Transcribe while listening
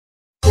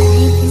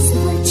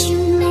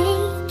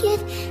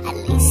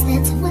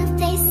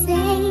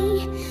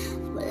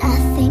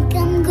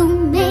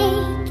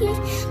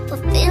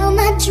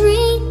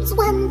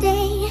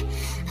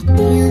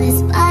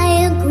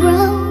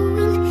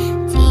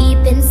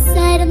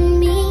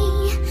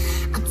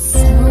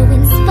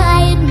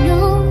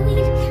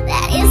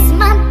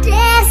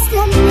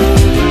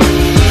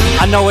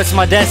know it's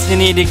my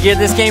destiny to give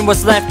this game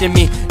what's left in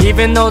me.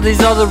 Even though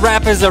these other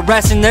rappers are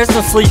resting, there's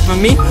no sleep for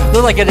me.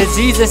 Look like a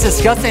disease that's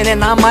disgusting,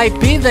 and I might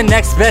be the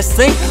next best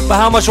thing. But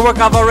how much work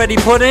I've already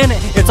put in,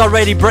 it's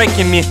already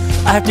breaking me.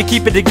 I have to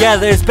keep it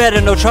together, it's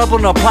better, no trouble,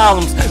 no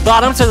problems.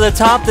 Bottom to the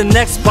top, the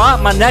next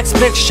spot, my next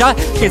big shot.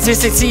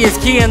 Consistency is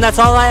key, and that's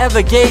all I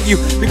ever gave you.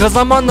 Because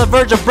I'm on the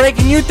verge of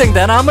breaking, you think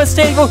that I'm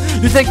unstable?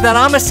 You think that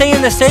I'ma stay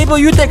in the stable?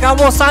 You think I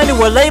won't sign to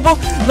a label?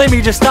 Let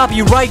me just stop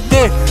you right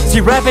there. See,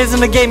 rap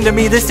isn't a game to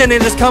me, this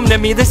didn't just come to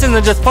me, this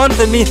isn't just fun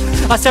for me.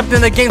 I stepped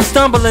in the game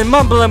stumbling,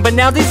 mumbling, but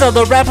now these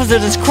other rappers are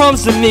just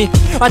crumbs to me.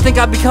 I think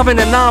I've become an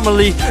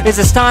anomaly. It's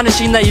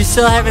astonishing that you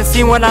still haven't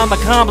seen what I'm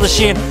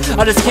accomplishing.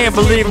 I just can't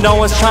believe no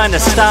one's trying to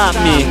stop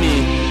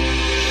me.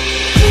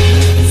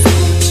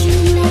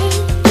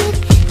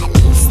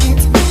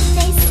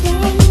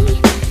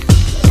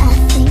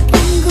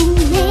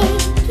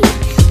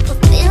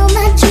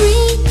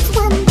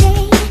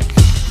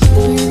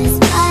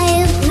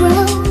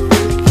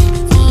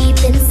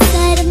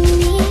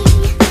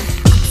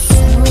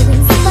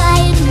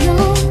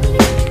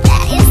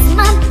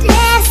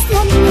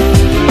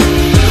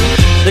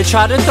 They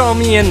try to throw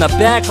me in the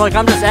back like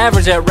I'm just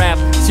average at rap.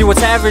 See,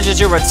 what's average is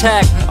your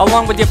attack,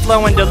 along with your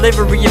flow and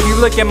delivery. If you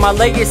look at my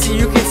legacy,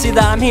 you can see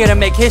that I'm here to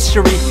make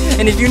history.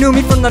 And if you knew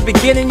me from the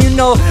beginning, you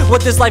know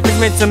what this life is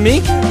meant to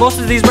me. Most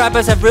of these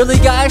rappers have really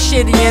got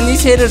shitty, and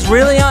these hitters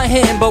really aren't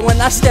hitting. But when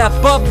I step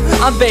up,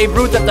 I'm Babe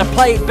Ruth at the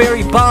plate.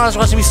 Barry Bonds,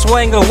 watch me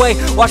swing away,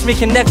 watch me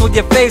connect with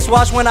your face.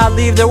 Watch when I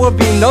leave, there will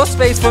be no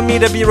space for me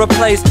to be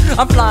replaced.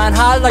 I'm flying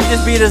high like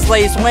this beat is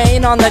lace,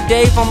 waiting on that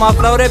day for my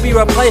flow to be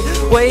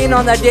replaced, waiting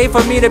on that day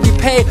for me to be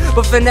paid.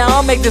 But for now,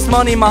 I'll make this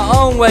money my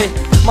own way.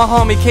 My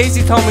homie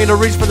Casey told me to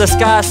reach for the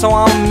sky, so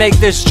I'ma make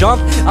this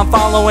jump. I'm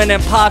following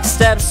in Pac's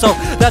steps, so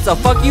that's a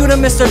fuck you to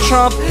Mr.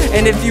 Trump.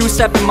 And if you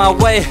step in my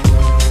way,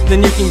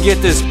 then you can get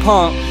this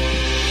pump.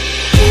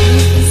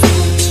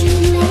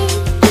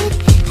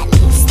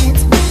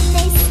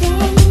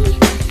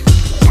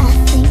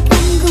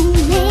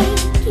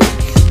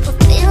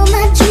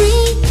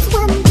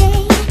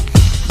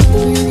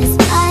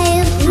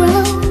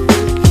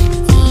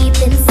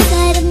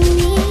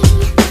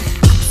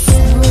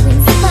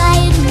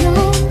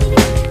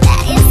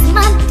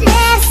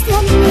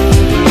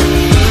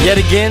 Yet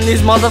again,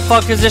 these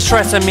motherfuckers are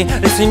stressing me.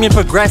 They see me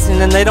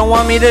progressing and they don't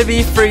want me to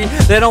be free.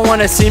 They don't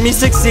want to see me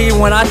succeed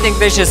when I think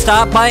they should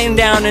stop biting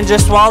down and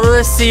just swallow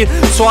the seed.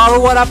 Swallow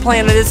what I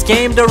planted. This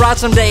game to rot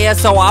someday, yeah,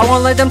 so I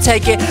won't let them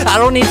take it. I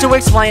don't need to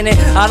explain it.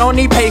 I don't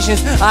need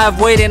patience. I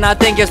have waited and I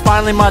think it's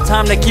finally my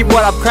time to keep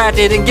what I've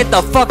crafted and get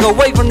the fuck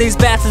away from these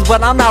bastards.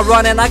 But I'm not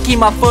running. I keep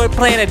my foot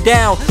planted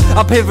down.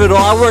 I'm pivotal.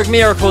 I work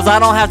miracles. I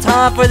don't have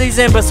time for these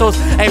imbeciles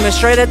aiming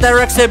straight at their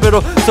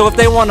exhibital. So if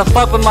they want to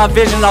fuck with my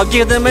vision, I'll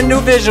give them a new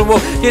visual.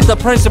 Get the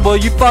principle,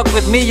 you fuck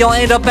with me, you'll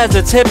end up as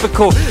a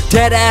typical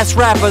dead ass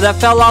rapper that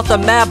fell off the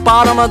map,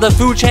 bottom of the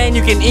food chain.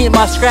 You can eat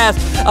my scraps,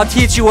 I'll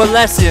teach you a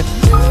lesson.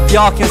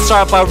 Y'all can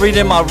start by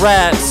reading my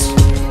raps.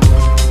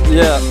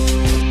 Yeah.